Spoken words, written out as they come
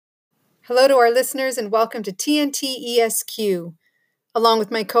Hello to our listeners and welcome to TNT ESQ. Along with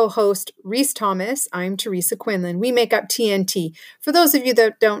my co-host, Reese Thomas, I'm Teresa Quinlan. We make up TNT. For those of you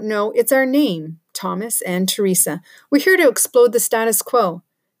that don't know, it's our name, Thomas and Teresa. We're here to explode the status quo,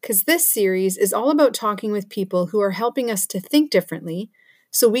 because this series is all about talking with people who are helping us to think differently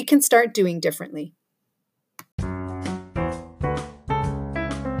so we can start doing differently.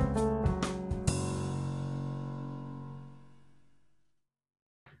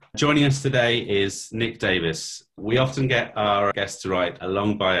 Joining us today is Nick Davis. We often get our guests to write a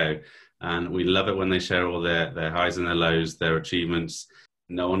long bio, and we love it when they share all their highs and their lows, their achievements.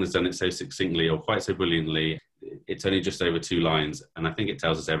 No one has done it so succinctly or quite so brilliantly. It's only just over 2 lines, and I think it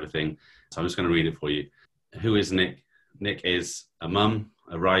tells us everything. So I'm just going to read it for you. Who is Nick? Nick is a mum,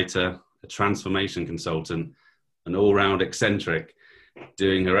 a writer, a transformation consultant, an all-round eccentric,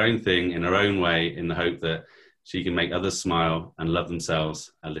 doing her own thing in her own way in the hope that she can make others smile and love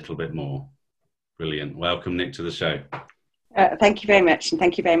themselves a little bit more. Brilliant. Welcome, Nick, to the show. Thank you very much. And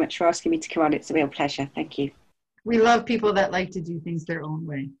thank you very much for asking me to come on. It's a real pleasure. Thank you. We love people that like to do things their own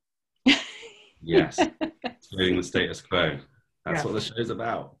way. Yes. Doing the status quo. That's what the show's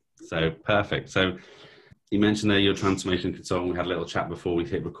about. So perfect. So you mentioned there you're a transformation consultant. We had a little chat before we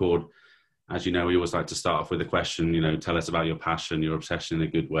hit record. As you know, we always like to start off with a question, tell us about your passion, your obsession in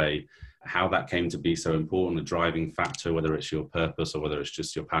a good way, how that came to be so important, a driving factor, whether it's your purpose or whether it's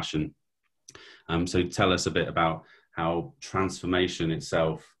just your passion. So tell us a bit about how transformation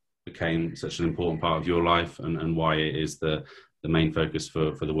itself became such an important part of your life and why it is the main focus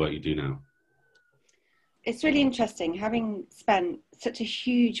for the work you do now. It's really interesting, having spent such a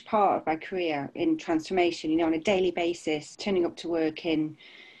huge part of my career in transformation, on a daily basis, turning up to work in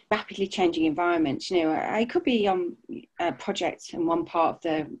rapidly changing environments. I could be on a project in one part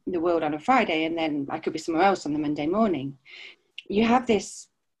of the world on a Friday, and then I could be somewhere else on the Monday morning. You have this,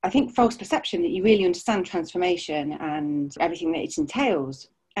 I think, false perception that you really understand transformation and everything that it entails.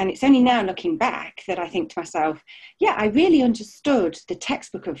 And it's only now looking back that I think to myself, yeah, I really understood the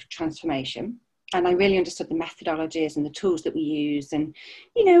textbook of transformation, and I really understood the methodologies and the tools that we use. And,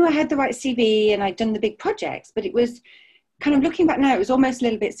 I had the right CV and I'd done the big projects, but it was kind of looking back now, it was almost a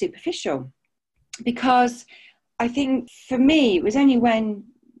little bit superficial, because I think for me, it was only when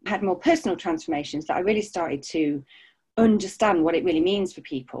I had more personal transformations that I really started to understand what it really means for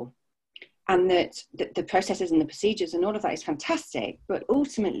people, and that the processes and the procedures and all of that is fantastic, but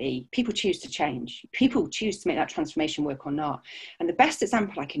ultimately people choose to change. People choose to make that transformation work or not. And the best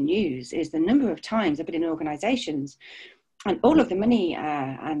example I can use is the number of times I've been in organizations and all of the money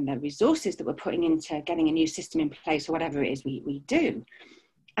and the resources that we're putting into getting a new system in place or whatever it is we do.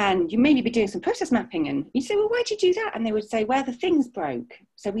 And you maybe be doing some process mapping and you say, well, why'd you do that? And they would say, well, the thing's broke.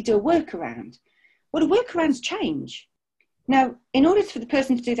 So we do a workaround. Well, the workarounds change. Now, in order for the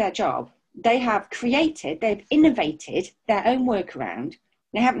person to do their job, they've innovated their own workaround.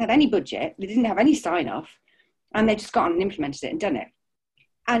 They haven't had any budget. They didn't have any sign off. And they just got on and implemented it and done it.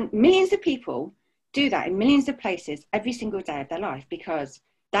 And millions of people do that in millions of places every single day of their life, because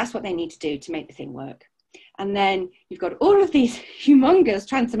that's what they need to do to make the thing work. And then you've got all of these humongous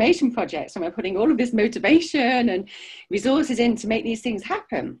transformation projects, and we're putting all of this motivation and resources in to make these things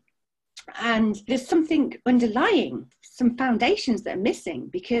happen. And there's something underlying, some foundations that are missing,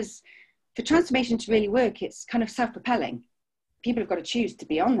 because for transformation to really work, it's kind of self-propelling. People have got to choose to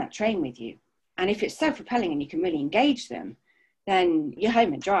be on that train with you. And if it's self-propelling and you can really engage them, then you're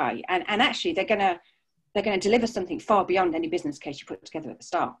home and dry. And actually, they're going to deliver something far beyond any business case you put together at the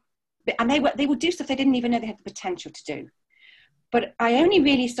start. And they will do stuff they didn't even know they had the potential to do. But I only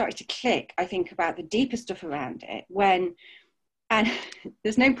really started to click, I think, about the deeper stuff around it and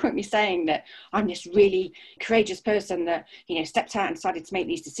there's no point me saying that I'm this really courageous person that, stepped out and decided to make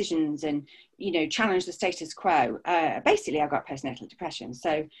these decisions and, challenge the status quo. Basically, I got postnatal depression.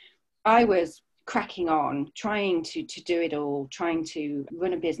 So I was cracking on, trying to do it all, trying to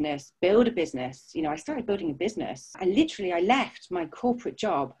run a business, build a business. I started building a business. I left my corporate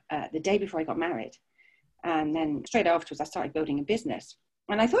job the day before I got married. And then straight afterwards, I started building a business.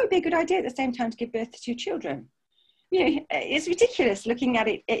 And I thought it'd be a good idea at the same time to give birth to 2 children. It's ridiculous looking at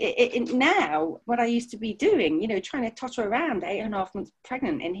it now, what I used to be doing, trying to totter around 8.5 months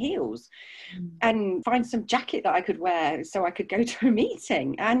pregnant in heels and find some jacket that I could wear so I could go to a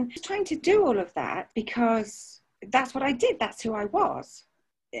meeting, and trying to do all of that because that's what I did. That's who I was.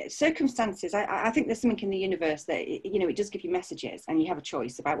 Circumstances, I think there's something in the universe that, it does give you messages, and you have a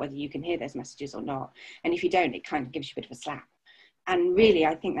choice about whether you can hear those messages or not. And if you don't, it kind of gives you a bit of a slap. And really,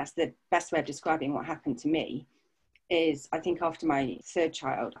 I think that's the best way of describing what happened to me. Is I think after my 3rd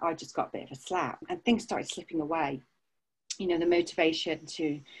child, I just got a bit of a slap and things started slipping away. The motivation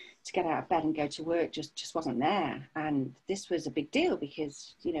to to get out of bed and go to work just wasn't there. And this was a big deal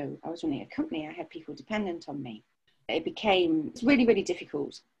because, you know, I was running a company. I had people dependent on me. It became really, really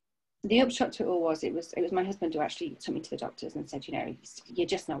difficult. The upshot to it all was it was my husband who actually took me to the doctors and said, you know, you're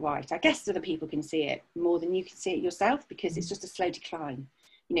just not right. I guess other people can see it more than you can see it yourself, because it's just a slow decline.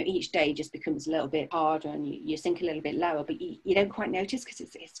 You know, each day just becomes a little bit harder and you sink a little bit lower, but you don't quite notice because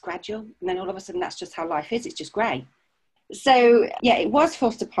it's gradual. And then all of a sudden, that's just how life is. It's just grey. So, yeah, it was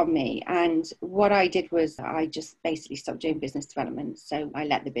forced upon me. And what I did was I just basically stopped doing business development. So I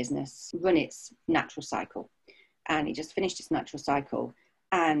let the business run its natural cycle. And it just finished its natural cycle.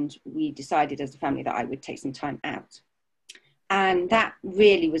 And we decided as a family that I would take some time out. And that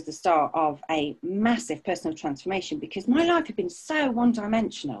really was the start of a massive personal transformation, because my life had been so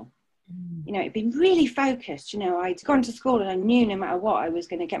one-dimensional. You know, it'd been really focused. You know, I'd gone to school and I knew no matter what I was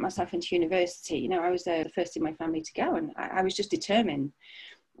going to get myself into university. You know, I was the first in my family to go, and I was just determined.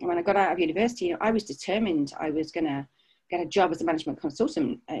 And when I got out of university, you know, I was determined I was going to get a job as a management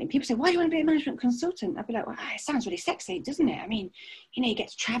consultant. And people say, why do you want to be a management consultant? I'd be like, well, it sounds really sexy, doesn't it? I mean, you know, you get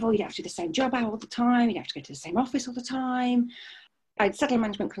to travel, you have to do the same job all the time, you have to go to the same office all the time. I'd settled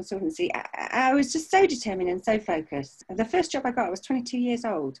management consultancy. I was just so determined and so focused. The first job I got, I was 22 years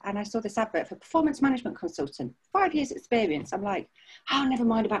old, and I saw this advert for performance management consultant, 5 years experience. I'm like, oh, never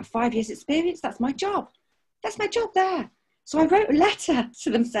mind about 5 years experience. That's my job. That's my job there. So I wrote a letter to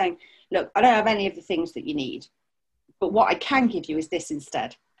them saying, look, I don't have any of the things that you need, but what I can give you is this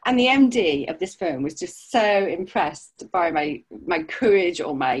instead. And the MD of this firm was just so impressed by my courage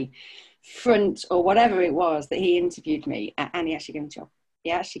or my front or whatever it was that he interviewed me, and he actually gave me the job. He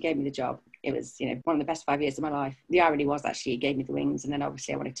actually gave me the job. It was, you know, one of the best 5 years of my life. The irony was actually he gave me the wings, and then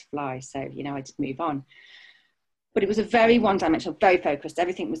obviously I wanted to fly. So, you know, I did move on. But it was a very one-dimensional, very focused.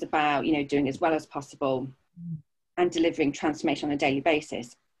 Everything was about, you know, doing as well as possible and delivering transformation on a daily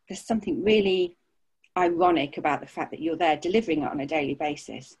basis. There's something really ironic about the fact that you're there delivering it on a daily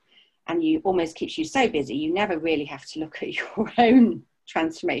basis, and you almost keeps you so busy you never really have to look at your own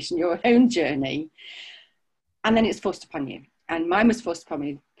transformation, your own journey, and then it's forced upon you. And mine was forced upon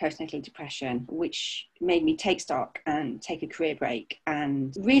me, postnatal depression, which made me take stock and take a career break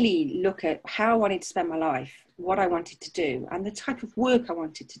and really look at how I wanted to spend my life, what I wanted to do, and the type of work I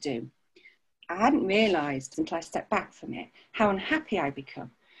wanted to do. I hadn't realised until I stepped back from it how unhappy I'd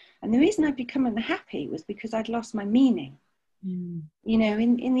become. And the reason I'd become unhappy was because I'd lost my meaning. You know,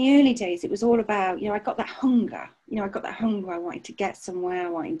 in the early days, it was all about, you know, I got that hunger. You know, I got that hunger. I wanted to get somewhere. I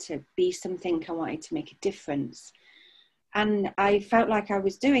wanted to be something. I wanted to make a difference. And I felt like I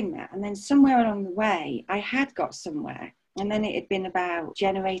was doing that. And then somewhere along the way, I had got somewhere. And then it had been about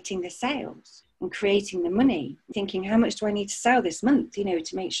generating the sales and creating the money, thinking, how much do I need to sell this month, you know,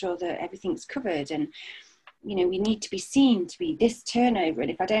 to make sure that everything's covered. And you know, we need to be seen to be this turnover. And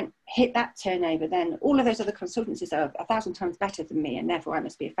if I don't hit that turnover, then all of those other consultancies are 1,000 times better than me, and therefore I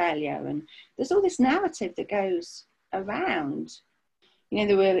must be a failure. And there's all this narrative that goes around. You know,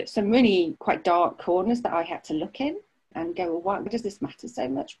 there were some really quite dark corners that I had to look in and go, well, why does this matter so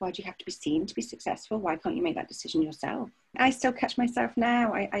much? Why do you have to be seen to be successful? Why can't you make that decision yourself? I still catch myself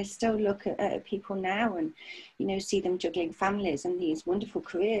now. I still look at people now and, you know, see them juggling families and these wonderful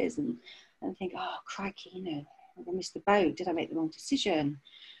careers and think, oh, crikey, you know, I missed the boat. Did I make the wrong decision?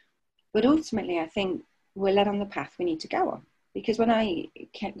 But ultimately, I think we're led on the path we need to go on. Because when I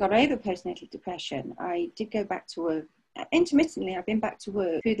got over postnatal depression, I did go back to work. Intermittently, I've been back to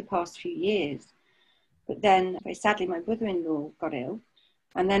work through the past few years. But then, very sadly, my brother-in-law got ill.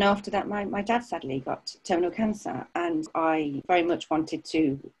 And then after that, my dad sadly got terminal cancer. And I very much wanted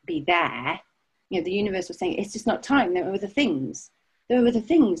to be there. You know, the universe was saying, it's just not time. There were other things. There were other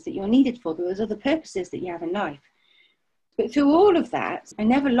things that you're needed for. There was other purposes that you have in life. But through all of that, I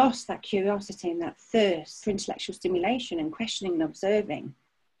never lost that curiosity and that thirst for intellectual stimulation and questioning and observing.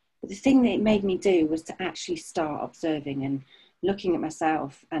 But the thing that it made me do was to actually start observing and looking at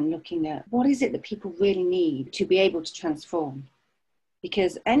myself and looking at what is it that people really need to be able to transform.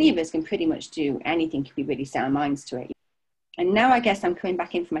 Because any of us can pretty much do anything if we really set our minds to it. And now I guess I'm coming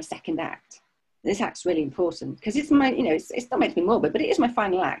back in for my second act. This act's really important because it's my, you know, it's not meant to be morbid, but it is my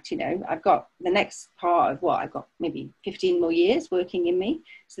final act, you know. I've got the next part of I've got maybe 15 more years working in me.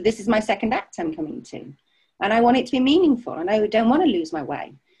 So this is my second act I'm coming to. And I want it to be meaningful, and I don't want to lose my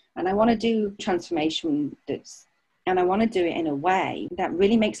way. And I want to do transformation and I want to do it in a way that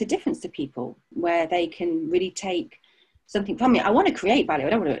really makes a difference to people, where they can really take something from me. I want to create value.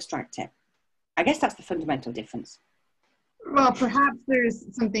 I don't want to extract it. I guess that's the fundamental difference. Well, perhaps there's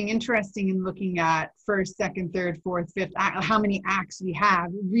something interesting in looking at first, second, third, fourth, fifth, how many acts we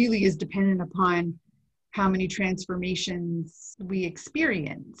have. It really is dependent upon how many transformations we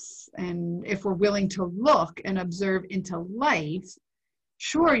experience. And if we're willing to look and observe into life,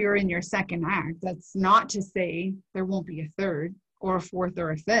 sure, you're in your second act. That's not to say there won't be a third or a fourth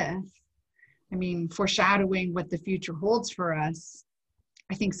or a fifth. I mean, foreshadowing what the future holds for us.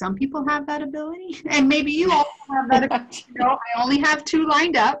 I think some people have that ability, and maybe you also have that ability. I only have 2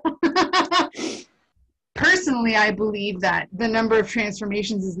 lined up. Personally, I believe that the number of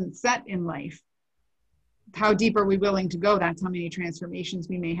transformations isn't set in life. How deep are we willing to go? That's how many transformations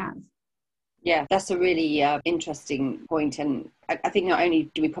we may have. Yeah, that's a really interesting point. And I think not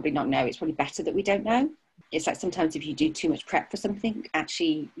only do we probably not know, it's probably better that we don't know. It's like sometimes if you do too much prep for something,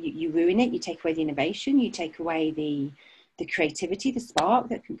 actually you ruin it. You take away the innovation, you take away the creativity, the spark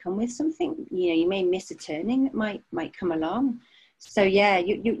that can come with something. You may miss a turning that might come along. So yeah,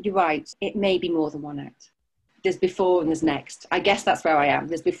 you're right. It may be more than one act. There's before and there's next. I guess that's where I am.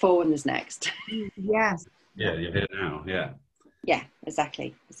 There's before and there's next. Yes. Yeah, you're here now. Yeah. Yeah,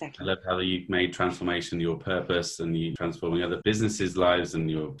 exactly. I love how you've made transformation your purpose, and you transforming other businesses' lives,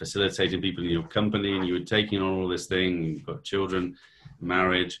 and you're facilitating people in your company, and you were taking on all this thing. You've got children,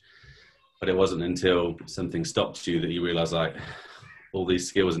 marriage, but it wasn't until something stopped you that you realised, like, all these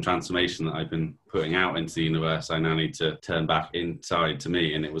skills and transformation that I've been putting out into the universe, I now need to turn back inside to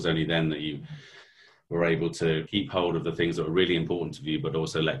me. And it was only then that you were able to keep hold of the things that were really important to you, but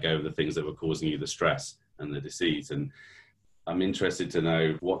also let go of the things that were causing you the stress and the disease. And I'm interested to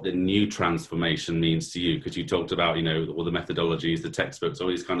know what the new transformation means to you, because you talked about, all the methodologies, the textbooks, all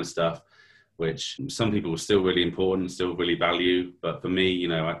this kind of stuff, which some people are still really important, still really value. But for me,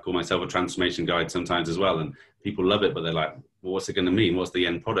 I call myself a transformation guide sometimes as well. And people love it, but they're like, well, what's it going to mean? What's the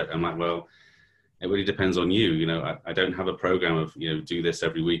end product? I'm like, well, it really depends on you. I don't have a program of, do this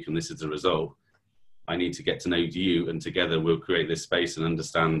every week and this is the result. I need to get to know you, and together we'll create this space and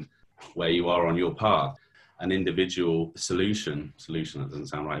understand where you are on your path. An individual solution, that doesn't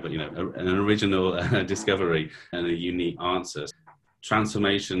sound right, but an original discovery and a unique answer.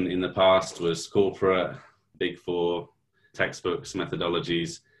 Transformation in the past was corporate, big four, textbooks,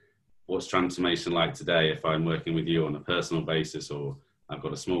 methodologies. What's transformation like today if I'm working with you on a personal basis, or I've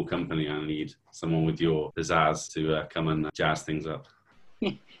got a small company, I need someone with your pizzazz to come and jazz things up?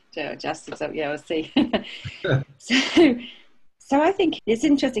 Jazz things up, yeah, we'll see. So I think it's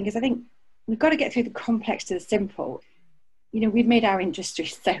interesting, because I think we've got to get through the complex to the simple. We've made our industry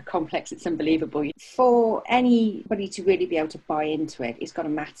so complex, it's unbelievable. For anybody to really be able to buy into it, it's got to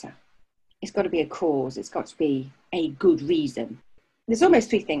matter. It's got to be a cause. It's got to be a good reason. There's almost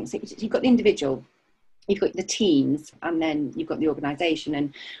 3 things. You've got the individual, you've got the teams, and then you've got the organisation.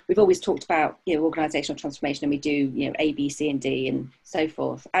 And we've always talked about, organisational transformation, and we do, A, B, C, and D, and so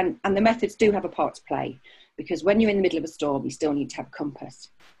forth. And the methods do have a part to play, because when you're in the middle of a storm, you still need to have a compass.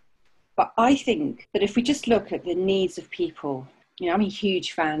 But I think that if we just look at the needs of people, I'm a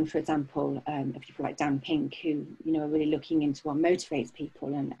huge fan, for example, of people like Dan Pink, who, are really looking into what motivates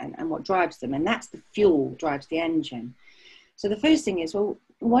people and what drives them. And that's the fuel that drives the engine. So the first thing is, well,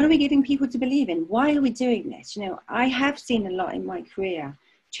 what are we getting people to believe in? Why are we doing this? I have seen a lot in my career,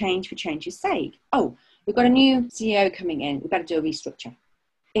 change for change's sake. Oh, we've got a new CEO coming in. We've got to do a restructure.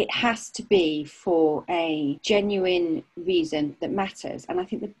 It has to be for a genuine reason that matters. And I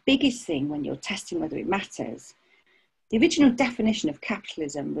think the biggest thing when you're testing whether it matters, the original definition of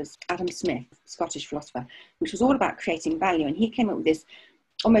capitalism was Adam Smith, Scottish philosopher, which was all about creating value. And he came up with this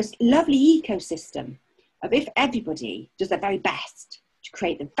almost lovely ecosystem of, if everybody does their very best to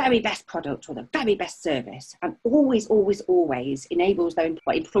create the very best product or the very best service, and always, always, always enables their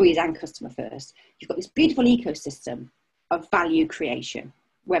employees and customer first, you've got this beautiful ecosystem of value creation,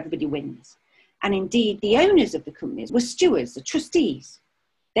 where everybody wins. And indeed, the owners of the companies were stewards, the trustees.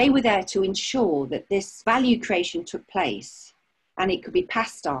 They were there to ensure that this value creation took place and it could be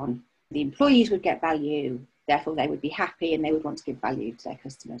passed on. The employees would get value, therefore they would be happy and they would want to give value to their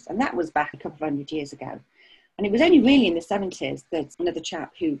customers. And that was back a couple of 100 years ago. And it was only really in the 70s that another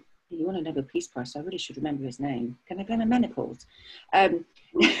chap who, he won a Nobel Peace Prize, so I really should remember his name. Can I blame a menopause?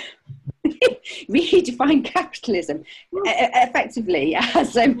 Really defined capitalism effectively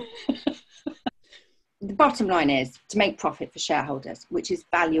as the bottom line is to make profit for shareholders, which is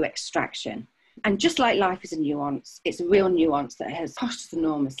value extraction. And just like life is a nuance, it's a real nuance that has cost us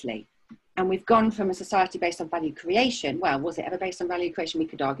enormously. And we've gone from a society based on value creation. Well, was it ever based on value creation? We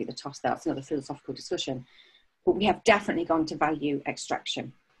could argue the toss. That's another philosophical discussion. But we have definitely gone to value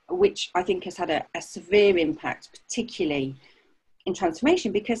extraction, which I think has had a severe impact, particularly in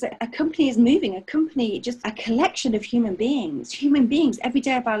transformation, because a company is moving. A company, just a collection of human beings. Every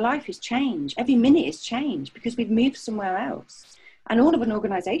day of our life is change. Every minute is change because we've moved somewhere else. And all of an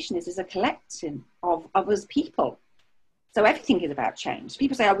organisation is a collection of us people. So everything is about change.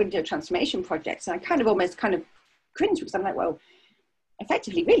 People say, I'm going to do a transformation project. And I almost cringe, because I'm like, well,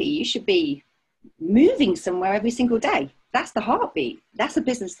 effectively, really, you should be moving somewhere every single day. That's the heartbeat. That's a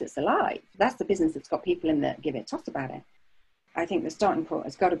business that's alive. That's the business that's got people in that give a toss about it. I think the starting point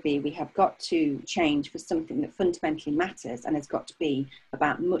has got to be, we have got to change for something that fundamentally matters, and it's got to be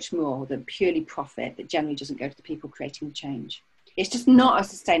about much more than purely profit that generally doesn't go to the people creating the change. It's just not a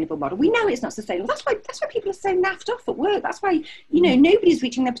sustainable model. We know it's not sustainable. That's why people are so naffed off at work. That's why, nobody's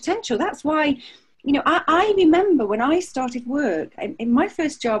reaching their potential. That's why, I remember when I started work, in my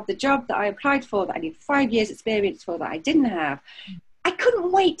first job, the job that I applied for, that I needed 5 years experience for, that I didn't have, I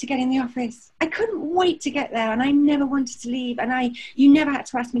couldn't wait to get in the office. I couldn't wait to get there, and I never wanted to leave. And you never had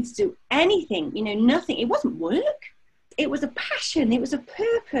to ask me to do anything, nothing. It wasn't work. It was a passion. It was a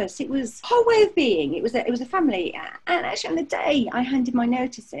purpose. It was a whole way of being. It was a family. And actually, on the day I handed my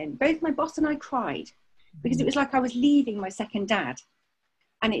notice in, both my boss and I cried, because it was like I was leaving my second dad.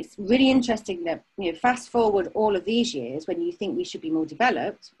 And it's really interesting that, fast forward all of these years, when you think we should be more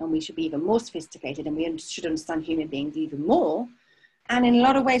developed and we should be even more sophisticated and we should understand human beings even more. And in a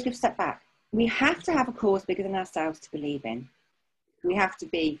lot of ways, we've stepped back. We have to have a cause bigger than ourselves to believe in. We have to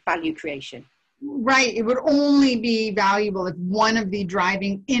be value creation. Right. It would only be valuable if one of the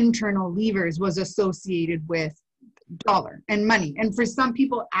driving internal levers was associated with dollar and money. And for some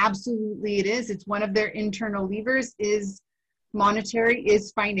people, absolutely it is. It's one of their internal levers is monetary,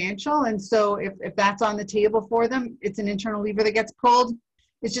 is financial. And so if that's on the table for them, it's an internal lever that gets pulled.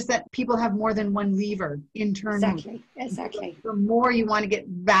 It's just that people have more than one lever internally. Exactly. The more you want to get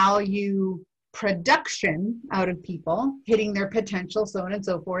value production out of people, hitting their potential, so on and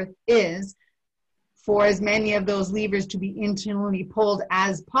so forth, is for as many of those levers to be internally pulled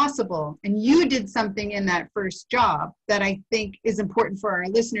as possible. And you did something in that first job that I think is important for our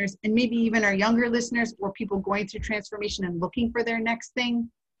listeners, and maybe even our younger listeners, or people going through transformation and looking for their next thing.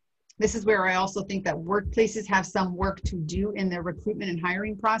 This is where I also think that workplaces have some work to do in their recruitment and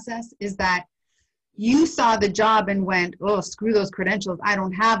hiring process, is that you saw the job and went, oh, screw those credentials, I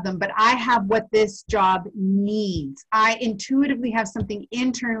don't have them, but I have what this job needs. I intuitively have something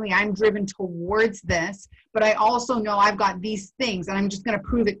internally, I'm driven towards this, but I also know I've got these things, and I'm just going to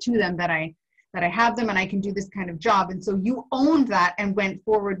prove it to them that I have them and I can do this kind of job. And so you owned that and went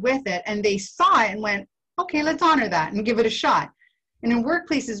forward with it, and they saw it and went, okay, let's honor that and give it a shot. And in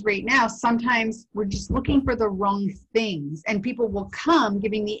workplaces right now, sometimes we're just looking for the wrong things, and people will come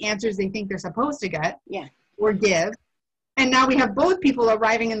giving the answers they think they're supposed to get or give. And now we have both people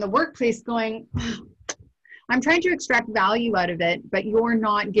arriving in the workplace going, I'm trying to extract value out of it, but you're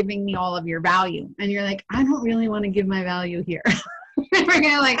not giving me all of your value. And you're like, I don't really want to give my value here. We're kind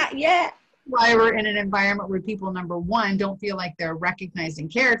of why we're in an environment where people, number one, don't feel like they're recognized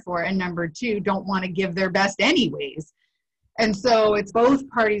and cared for, and number two, don't want to give their best anyways. And so it's both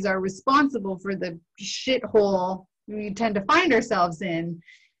parties are responsible for the shithole we tend to find ourselves in.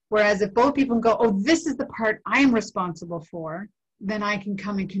 Whereas if both people go, oh, this is the part I'm responsible for, then I can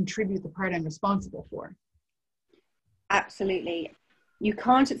come and contribute the part I'm responsible for. Absolutely. You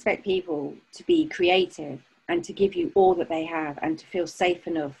can't expect people to be creative and to give you all that they have and to feel safe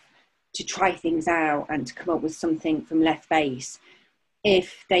enough to try things out and to come up with something from left base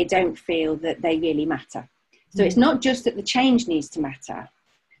if they don't feel that they really matter. So it's not just that the change needs to matter,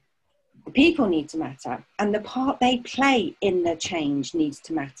 the people need to matter, and the part they play in the change needs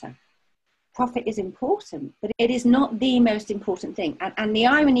to matter. Profit is important, but it is not the most important thing. And the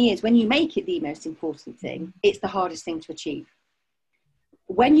irony is, when you make it the most important thing, it's the hardest thing to achieve.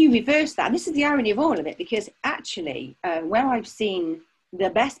 When you reverse that, and this is the irony of all of it, because actually where I've seen the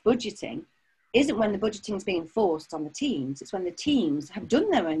best budgeting isn't when the budgeting is being enforced on the teams, it's when the teams have done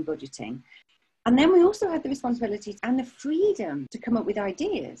their own budgeting. And then we also have the responsibility and the freedom to come up with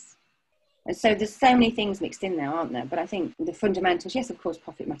ideas. And so there's so many things mixed in there, aren't there? But I think the fundamentals, yes, of course,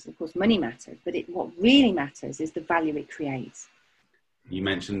 profit matters, of course, money matters, but what really matters is the value it creates. You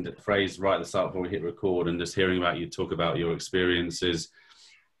mentioned a phrase right at the start before we hit record, and just hearing about you talk about your experiences,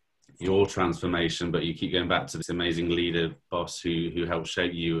 your transformation, but you keep going back to this amazing leader, boss, who helped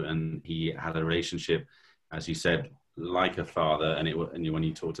shape you, and he had a relationship, as you said, like a father. And when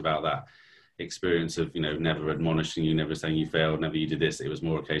you talked about that experience of, never admonishing you, never saying you failed, never you did this, it was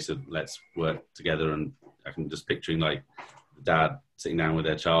more a case of let's work together. And I can just picturing like the dad sitting down with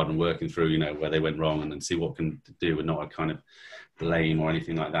their child and working through, where they went wrong, and then see what can do, and not a kind of blame or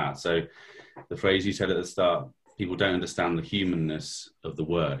anything like that. So the phrase you said at the start, people don't understand the humanness of the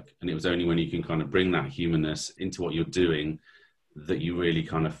work, and it was only when you can kind of bring that humanness into what you're doing that you really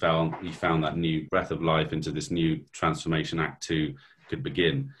kind of found that new breath of life into this new transformation act 2 could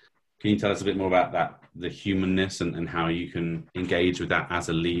begin. Can you tell us a bit more about that, the humanness, and how you can engage with that as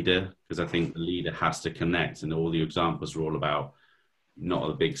a leader? Because I think the leader has to connect, and all the examples are all about not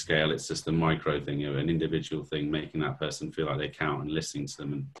on a big scale, it's just a micro thing, an individual thing, making that person feel like they count and listening to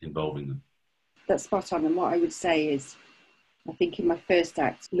them and involving them. That's spot on. And what I would say is, I think in my first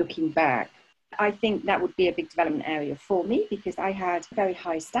act, looking back, I think that would be a big development area for me, because I had very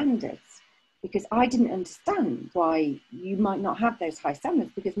high standards, because I didn't understand why you might not have those high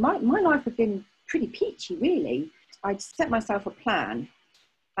standards, because my life had been pretty peachy, really. I'd set myself a plan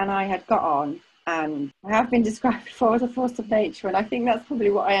and I had got on, and I have been described before as a force of nature, and I think that's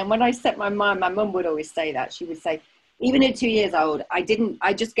probably what I am. When I set my mind, my mum would always say that. She would say, even at 2 years old, I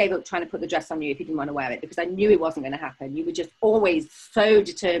just gave up trying to put the dress on you if you didn't want to wear it, because I knew it wasn't going to happen. You were just always so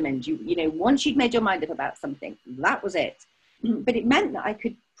determined. You know, once you'd made your mind up about something, that was it. But it meant that I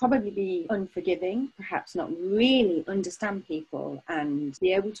could probably be unforgiving, perhaps not really understand people, and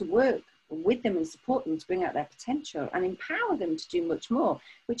be able to work with them and support them to bring out their potential and empower them to do much more,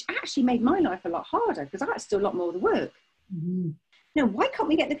 which actually made my life a lot harder, because I had to do a lot more of the work. Mm-hmm. No, why can't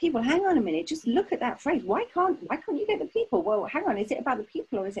we get the people? Hang on a minute, just look at that phrase. Why can't you get the people? Well, hang on, is it about the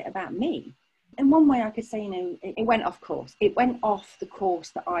people or is it about me? In one way I could say, it went off course. It went off the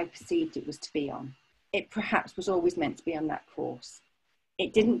course that I perceived it was to be on. It perhaps was always meant to be on that course.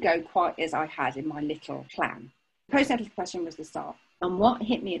 It didn't go quite as I had in my little plan. Postnatal depression was the start. And what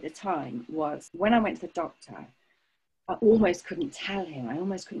hit me at the time was when I went to the doctor, I almost couldn't tell him. I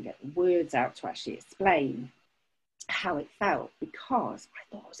almost couldn't get the words out to actually explain how it felt, because I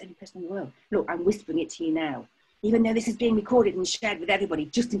thought I was the only person in the world. Look, I'm whispering it to you now, even though this is being recorded and shared with everybody,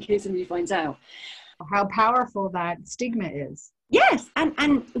 just in case somebody finds out. How powerful that stigma is. Yes, and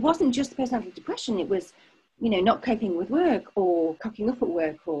it wasn't just postnatal depression. It was, not coping with work, or cocking up at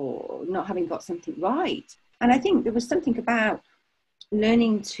work, or not having got something right. And I think there was something about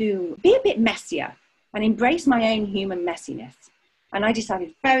learning to be a bit messier and embrace my own human messiness. And I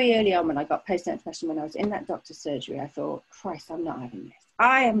decided very early on, when I got postnatal depression, when I was in that doctor's surgery, I thought, Christ, I'm not having this.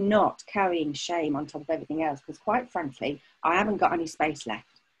 I am not carrying shame on top of everything else, because quite frankly, I haven't got any space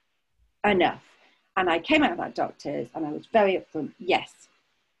left. Enough. And I came out of that doctor's and I was very upfront. Yes,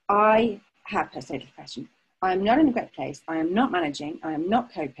 I have postnatal depression. I am not in a great place. I am not managing. I am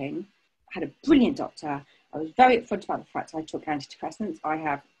not coping. I had a brilliant doctor. I was very upfront about the fact I took antidepressants. I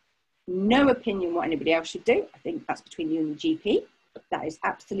have no opinion what anybody else should do. I think that's between you and the GP. That is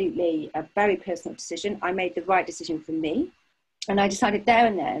absolutely a very personal decision. I made the right decision for me. And I decided there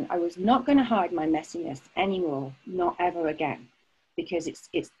and then I was not going to hide my messiness anymore, not ever again, because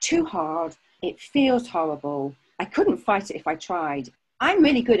it's too hard. It feels horrible. I couldn't fight it if I tried. I'm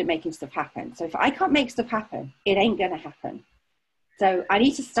really good at making stuff happen. So if I can't make stuff happen, it ain't going to happen. So I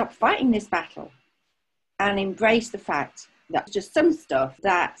need to stop fighting this battle and embrace the fact that just some stuff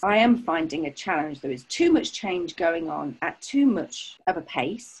that I am finding a challenge. There is too much change going on at too much of a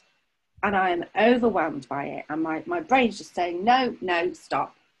pace, and I am overwhelmed by it. And my brain's just saying, no,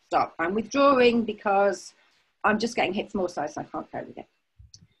 stop. I'm withdrawing because I'm just getting hit from all sides and I can't cope with it.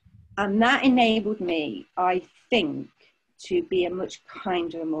 And that enabled me, I think, to be a much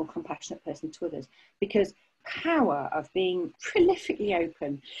kinder and more compassionate person to others, because power of being prolifically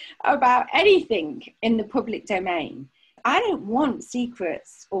open about anything in the public domain. I don't want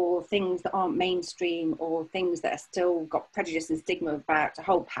secrets or things that aren't mainstream or things that are still got prejudice and stigma about to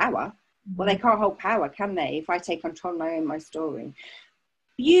hold power. Well, they can't hold power, can they, if I take control of my story?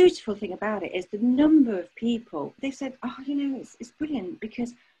 Beautiful thing about it is the number of people, they said, oh, it's brilliant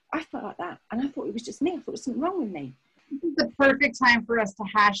because I felt like that. And I thought it was just me. I thought there was something wrong with me. This is the perfect time for us to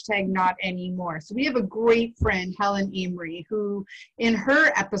hashtag not anymore. So we have a great friend, Helen Amory, who in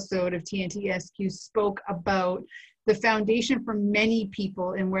her episode of TNT ESQ spoke about the foundation for many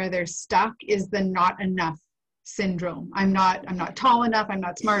people and where they're stuck is the not enough syndrome. I'm not tall enough. I'm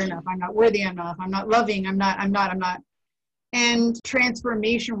not smart enough. I'm not worthy enough. I'm not loving. I'm not. And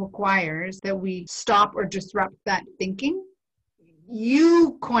transformation requires that we stop or disrupt that thinking.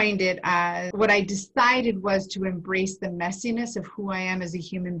 You coined it as what I decided was to embrace the messiness of who I am as a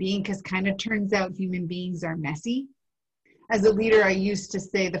human being, because kind of turns out human beings are messy. As a leader, I used to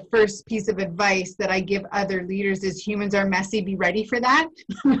say the first piece of advice that I give other leaders is humans are messy, be ready for that.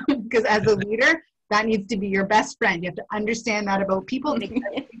 Because as a leader, that needs to be your best friend. You have to understand that about people. It makes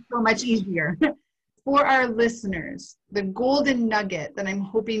it so much easier. For our listeners, the golden nugget that I'm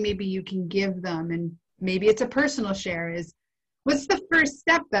hoping maybe you can give them, and maybe it's a personal share, is what's the first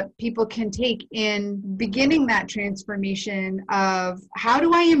step that people can take in beginning that transformation of how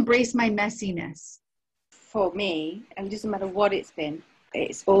do I embrace my messiness? for me, and it doesn't matter what it's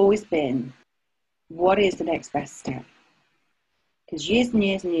always been, what is the next best step? Because years and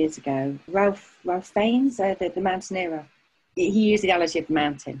years and years ago, Ralph Fiennes, the mountaineer, he used the analogy of the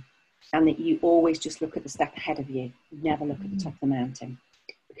mountain, and that you always just look at the step ahead of you. You never look at the top of the mountain,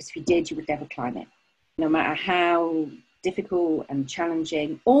 because if you did, you would never climb it. No matter how difficult and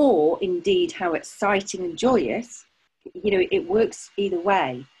challenging, or indeed how exciting and joyous, you know, it works either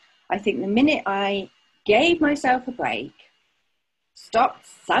way. I think the minute I gave myself a break, stopped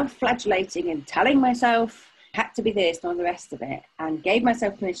self-flagellating and telling myself had to be this and all the rest of it, and gave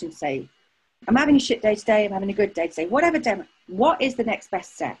myself permission to say, I'm having a shit day today, I'm having a good day today, whatever day, what is the next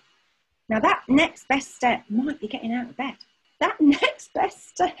best step? Now that next best step might be getting out of bed. That next best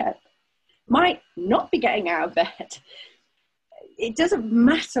step might not be getting out of bed. It doesn't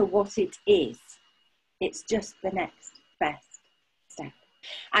matter what it is. It's just the next best step.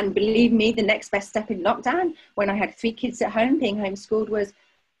 And believe me, the next best step in lockdown, when I had 3 kids at home being homeschooled, was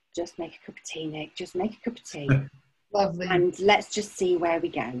just make a cup of tea, Nick. Just make a cup of tea. Lovely. And let's just see where we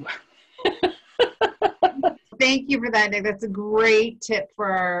go. Thank you for that, Nick. That's a great tip for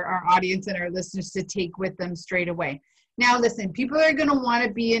our audience and our listeners to take with them straight away. Now, listen, people are going to want to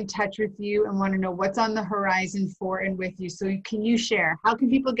be in touch with you and want to know what's on the horizon for and with you. So can you share? How can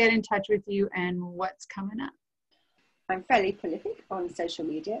people get in touch with you and what's coming up? I'm fairly prolific on social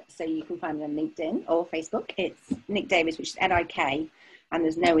media, so you can find me on LinkedIn or Facebook. It's Nick Davis, which is N-I-K, and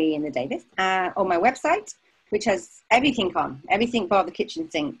there's no E in the Davis. On my website, which has everything bar the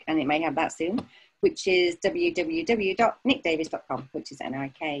kitchen sink, and it may have that soon, which is www.nickdavis.com, which is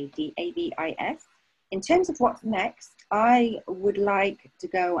Nikdavis. In terms of what's next, I would like to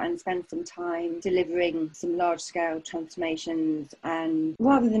go and spend some time delivering some large-scale transformations, and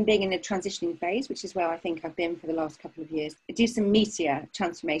rather than being in a transitioning phase, which is where I think I've been for the last couple of years, do some meatier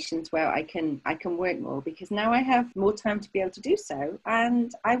transformations where I can work more, because now I have more time to be able to do so,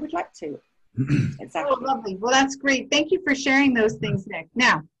 and I would like to. Exactly. Oh, lovely. Well, that's great. Thank you for sharing those things, Nick.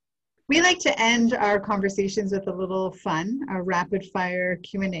 Now, we like to end our conversations with a little fun, a rapid-fire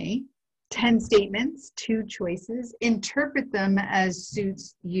Q&A. 10 statements, 2 choices. Interpret them as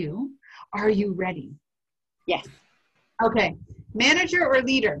suits you. Are you ready? Yes. Okay. Manager or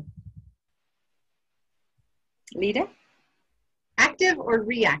leader? Leader. Active or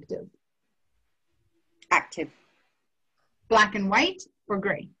reactive? Active. Black and white or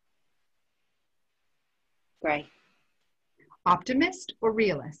gray? Grey. Optimist or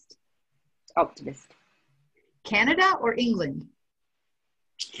realist? Optimist. Canada or England?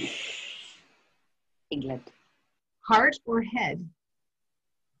 England. Heart or head?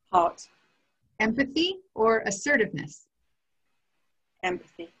 Heart. Empathy or assertiveness?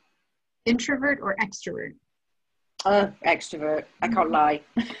 Empathy. Introvert or extrovert? Extrovert. I can't lie.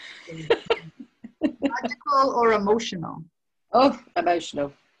 Logical or emotional?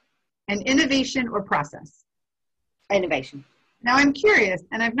 Emotional. And innovation or process? Innovation. Now I'm curious,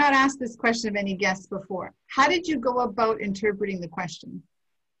 and I've not asked this question of any guests before. How did you go about interpreting the question?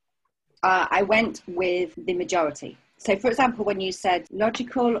 I went with the majority. So, for example, when you said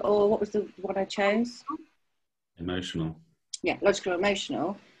logical, or what was the one I chose? Emotional. Yeah, logical or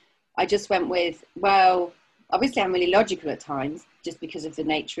emotional. I just went with, well, obviously I'm really logical at times, just because of the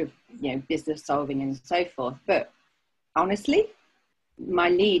nature of, you know, business solving and so forth. But honestly, my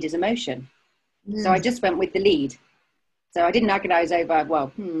lead is emotion. So I just went with the lead. So I didn't agonize over,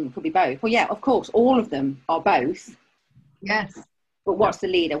 well, could be both. Well, yeah, of course, all of them are both. Yes. But what's the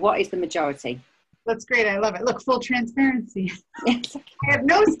leader? What is the majority? That's great. I love it. Look, full transparency. Yes. I have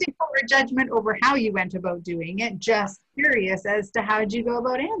no stick or judgment over how you went about doing it. Just curious as to how did you go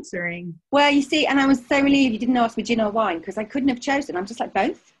about answering. Well, you see, and I was so relieved you didn't ask me gin or wine, because I couldn't have chosen. I'm just like,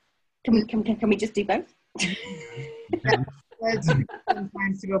 both? Can we just do both? It's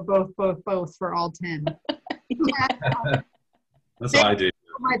sometimes to go both for all 10. That's what I do.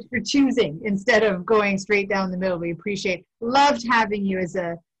 So much for choosing instead of going straight down the middle. We appreciate. Loved having you as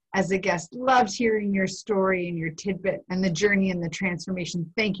a guest. Loved hearing your story and your tidbit and the journey and the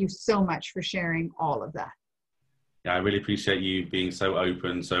transformation. Thank you so much for sharing all of that. Yeah, I really appreciate you being so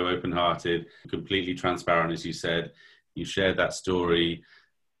open, so open-hearted, completely transparent, as you said. You shared that story,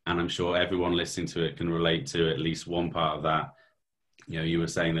 and I'm sure everyone listening to it can relate to at least one part of that. You know, you were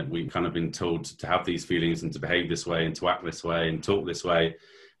saying that we've kind of been told to have these feelings and to behave this way and to act this way and talk this way.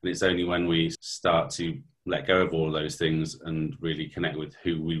 And it's only when we start to let go of all those things and really connect with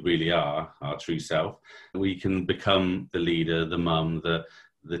who we really are, our true self, we can become the leader, the mum, the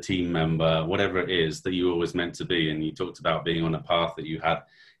team member, whatever it is that you were always meant to be. And you talked about being on a path that you had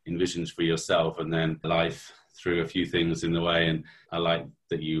envisioned for yourself, and then life threw a few things in the way, and I like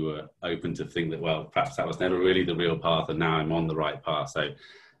that you were open to think that, well, perhaps that was never really the real path, and now I'm on the right path. So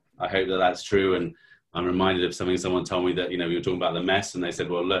I hope that that's true. And I'm reminded of something someone told me, that, we were talking about the mess, and they said,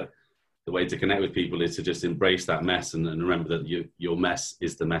 well, look, the way to connect with people is to just embrace that mess and remember that your mess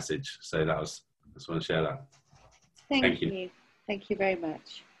is the message. So I just want to share that. Thank you. Thank you very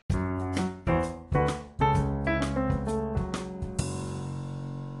much.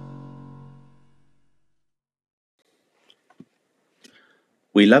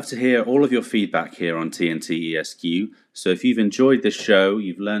 We love to hear all of your feedback here on TNT ESQ. So if you've enjoyed this show,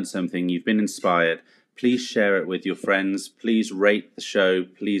 you've learned something, you've been inspired, please share it with your friends. Please rate the show.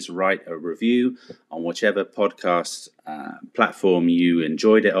 Please write a review on whichever podcast platform you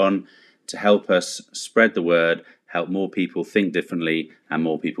enjoyed it on, to help us spread the word, help more people think differently, and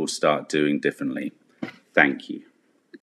more people start doing differently. Thank you.